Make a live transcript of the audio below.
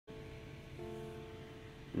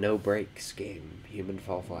no brakes game. Human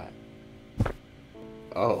fall flat.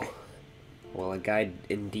 Oh. Well, a guy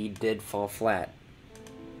indeed did fall flat.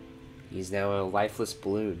 He's now a lifeless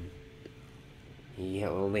balloon. He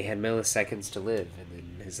only had milliseconds to live, and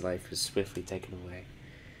then his life was swiftly taken away.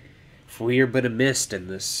 For we are but a mist in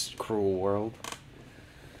this cruel world.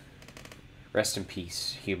 Rest in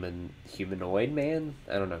peace, humanoid man?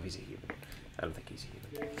 I don't know if he's a human. I don't think he's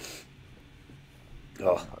a human.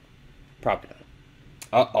 Oh, probably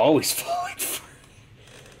not. Always falling for.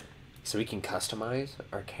 So we can customize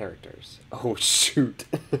our characters. Oh shoot!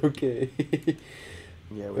 Okay.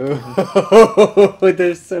 Yeah, we can. Oh,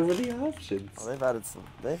 there's so many options. Oh, they've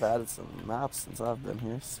added some maps since I've been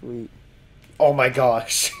here. Sweet. Oh my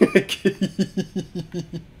gosh.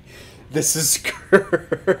 This is cursed.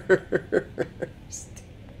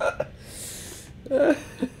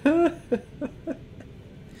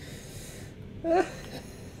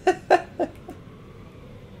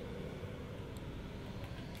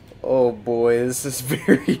 Oh boy, this is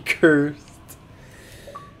very cursed.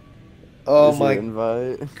 Oh my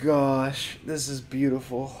gosh, this is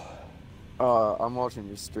beautiful. I'm watching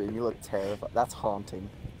your stream. You look terrified. That's haunting.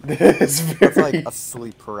 That's That's like a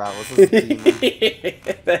sleep paralysis demon.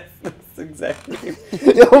 That's exactly.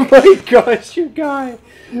 Oh my gosh, your guy.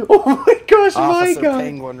 Oh my gosh, my Officer guy.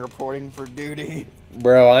 Penguin reporting for duty.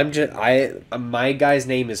 Bro, my guy's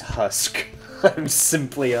name is Husk. I'm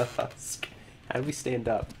simply a Husk. How do we stand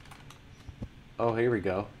up? Oh, here we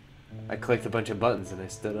go. I clicked a bunch of buttons and I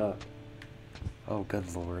stood up. Oh,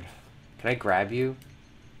 good lord. Can I grab you?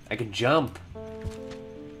 I can jump.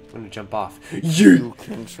 I'm gonna jump off. You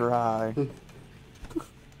can try.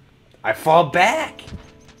 I fall back.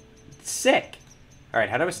 Sick. Alright,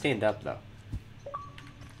 how do I stand up, though?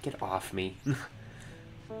 Get off me.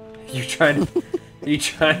 You trying to... Are you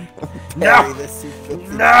trying... No!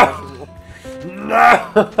 No!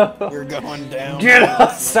 No! You're going down. Get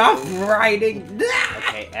off! Stop riding!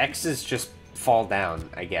 Okay, X is just fall down,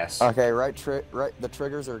 I guess. Okay, right. The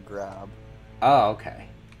triggers are grab. Oh, okay.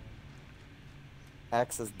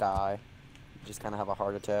 X is die. You just kind of have a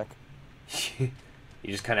heart attack. You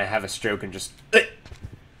just kind of have a stroke and just...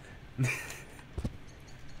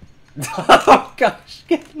 Oh gosh,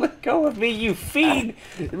 let go of me, you fiend!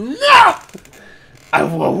 No! I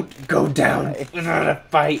won't go down without a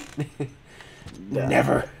fight.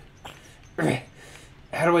 Never.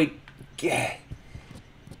 How do I get...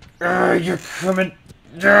 You're coming.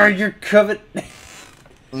 You're coming.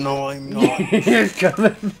 No, I'm not. You're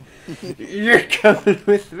coming. You're coming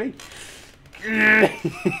with me.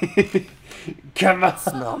 Come on.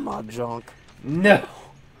 Smell my junk. No.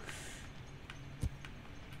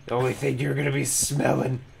 The only thing you're gonna be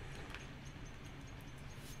smelling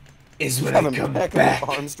is when I come back.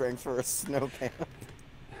 Arm strength for a snowman.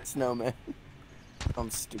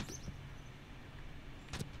 I'm stupid.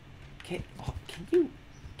 Can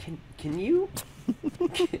you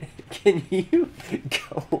can you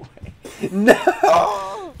go away? No.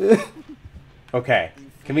 Oh! Okay.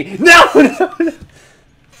 Can we? No!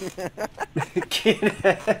 Get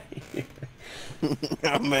out of here.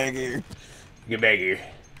 I'm back here. Get back here.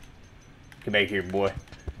 Get back here, boy.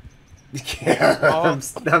 I'm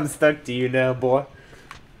stuck to you now, boy.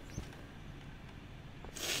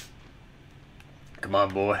 Come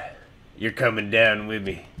on, boy. You're coming down with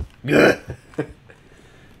me. Good.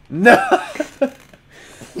 No!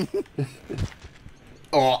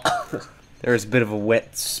 Oh. There was a bit of a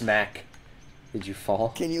wet smack. Did you fall?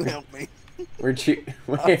 Can you help me? Where'd you...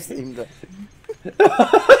 I seem to...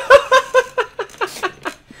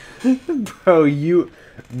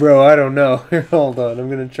 Bro, I don't know. Hold on, I'm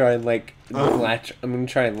gonna try and like latch. I'm gonna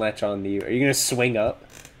try and latch onto you. Are you gonna swing up?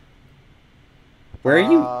 Where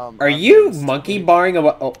are you? Are you monkey barring a?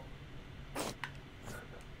 Oh.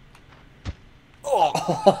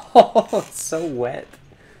 Oh, it's so wet.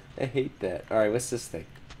 I hate that. All right, what's this thing?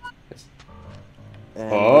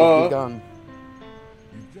 And oh. we've begun.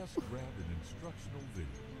 You just grabbed an instructional video.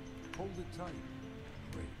 Hold it tight.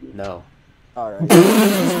 Great. No. Alright.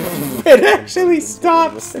 It actually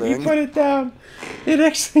stops and you put it down. It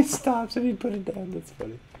actually stops and you put it down. That's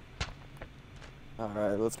funny.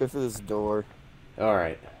 Alright, let's go through this door.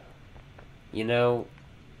 Alright. You know,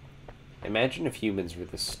 imagine if humans were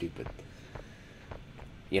this stupid.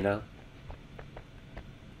 You know?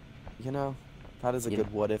 You know, that is a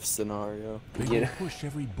good what-if scenario. They will push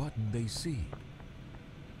every button they see.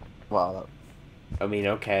 Wow. I mean,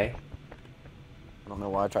 okay. I don't know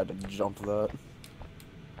why I tried to jump that.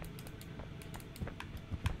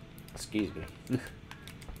 Excuse me.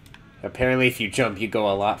 Apparently if you jump, you go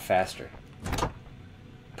a lot faster.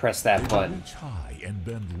 Press that button. Reach high and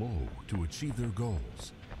bend low to achieve their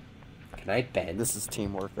goals. Can I bend? This is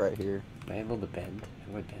teamwork right here. Am I able to bend?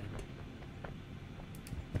 How do I bend?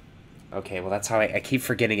 Okay, well that's how I keep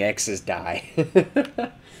forgetting X's die.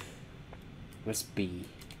 What's B?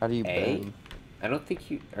 How do you A? bend? I don't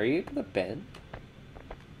think you... Are you able to bend?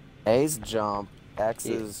 A's jump. X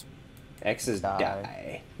Yeah. is X is die.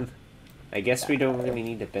 die. I guess we don't really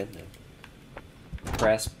need to bend them.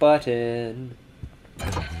 Press button.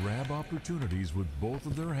 And grab opportunities with both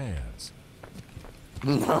of their hands.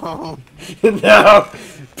 No. No!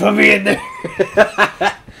 Put me in there!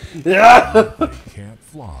 No! They can't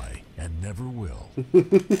fly and never will.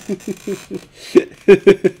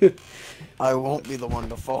 I won't be the one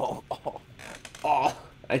to fall. Oh. Oh,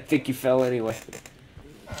 I think you fell anyway.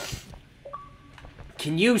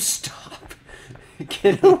 Can you stop?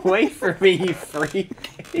 Get away from me, you freak!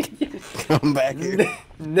 Come back here.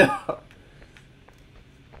 No!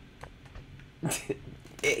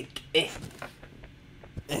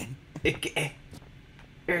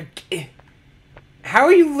 How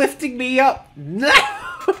are you lifting me up? No!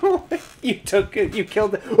 You took it. You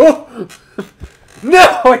killed it. Oh!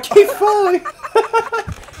 No! I keep falling.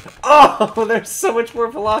 Oh, there's so much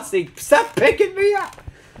more velocity. Stop picking me up.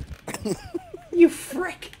 You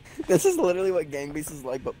frick! This is literally what Gang Beasts is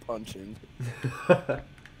like, but punching.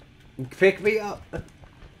 Pick me up.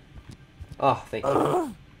 Oh, thank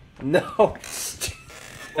you. No.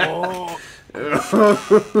 Oh.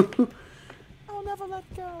 I'll never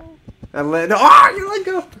let go. I let. Oh, you let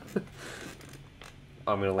go.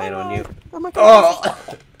 I'm gonna land on you. Oh my god.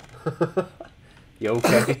 Oh. You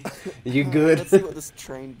okay? You good? Let's see what this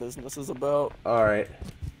train business is about. All right.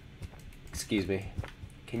 Excuse me.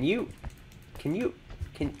 Can you? Can you?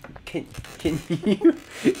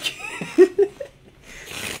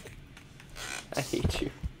 I hate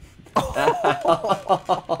you.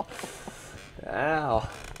 Ow. Ow.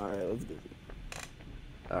 Alright, let's do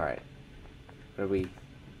it. Alright. What do we... Do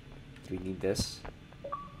we need this?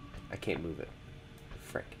 I can't move it.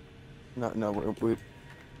 Frick. No, we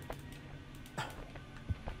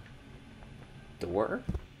Door?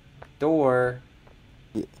 Door.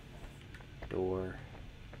 Yeah. Door.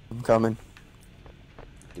 I'm coming.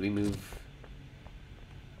 Do we move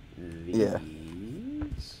these? Yeah.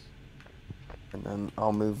 And then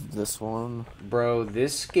I'll move this one. Bro,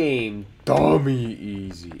 this game dummy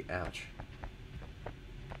easy. Ouch.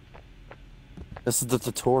 This is the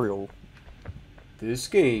tutorial. This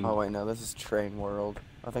game. Oh wait, no, this is Train World.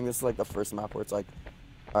 I think this is like the first map where it's like,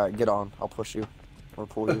 alright, get on, I'll push you. Or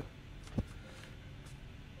pull you.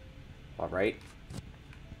 Alright.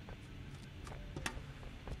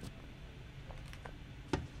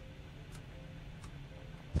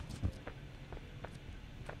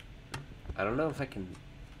 I don't know if I can...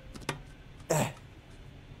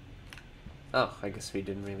 Oh, I guess we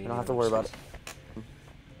didn't really... You don't have to worry about it.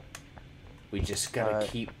 We just gotta Alright.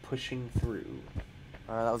 keep pushing through.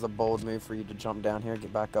 Alright, that was a bold move for you to jump down here,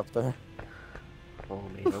 get back up there. Oh,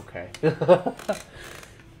 man, okay.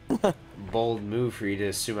 Bold move for you to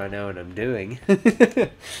assume I know what I'm doing.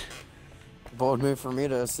 Bold move for me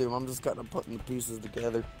to assume I'm just kind of putting the pieces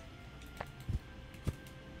together.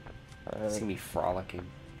 It's gonna be frolicking.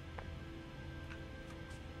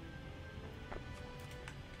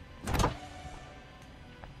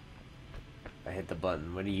 I hit the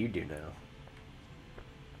button. What do you do now?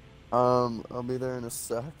 I'll be there in a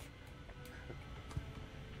sec.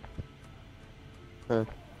 Okay.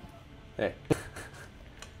 Hey.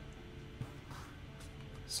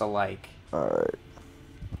 So, like, Alright,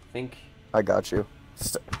 I think... I got you.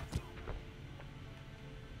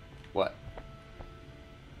 What?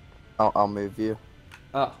 I'll move you.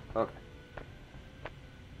 Oh, okay.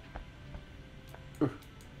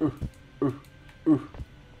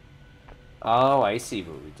 Oh, I see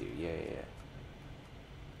what we do. Yeah.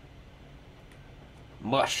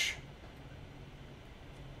 Mush.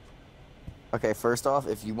 Okay, first off,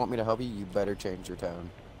 if you want me to help you, you better change your tone.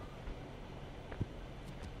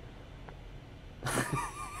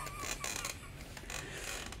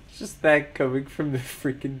 It's just that coming from the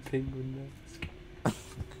freaking penguin mask.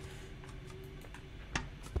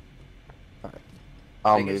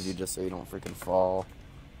 I'll I move guess- you just so you don't freaking fall.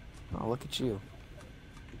 Oh, look at you.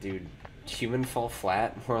 Dude, human fall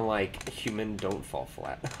flat? More like human don't fall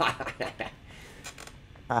flat. Ha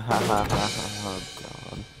ha ha ha ha. Oh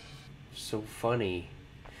god. So funny.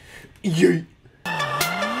 Yay!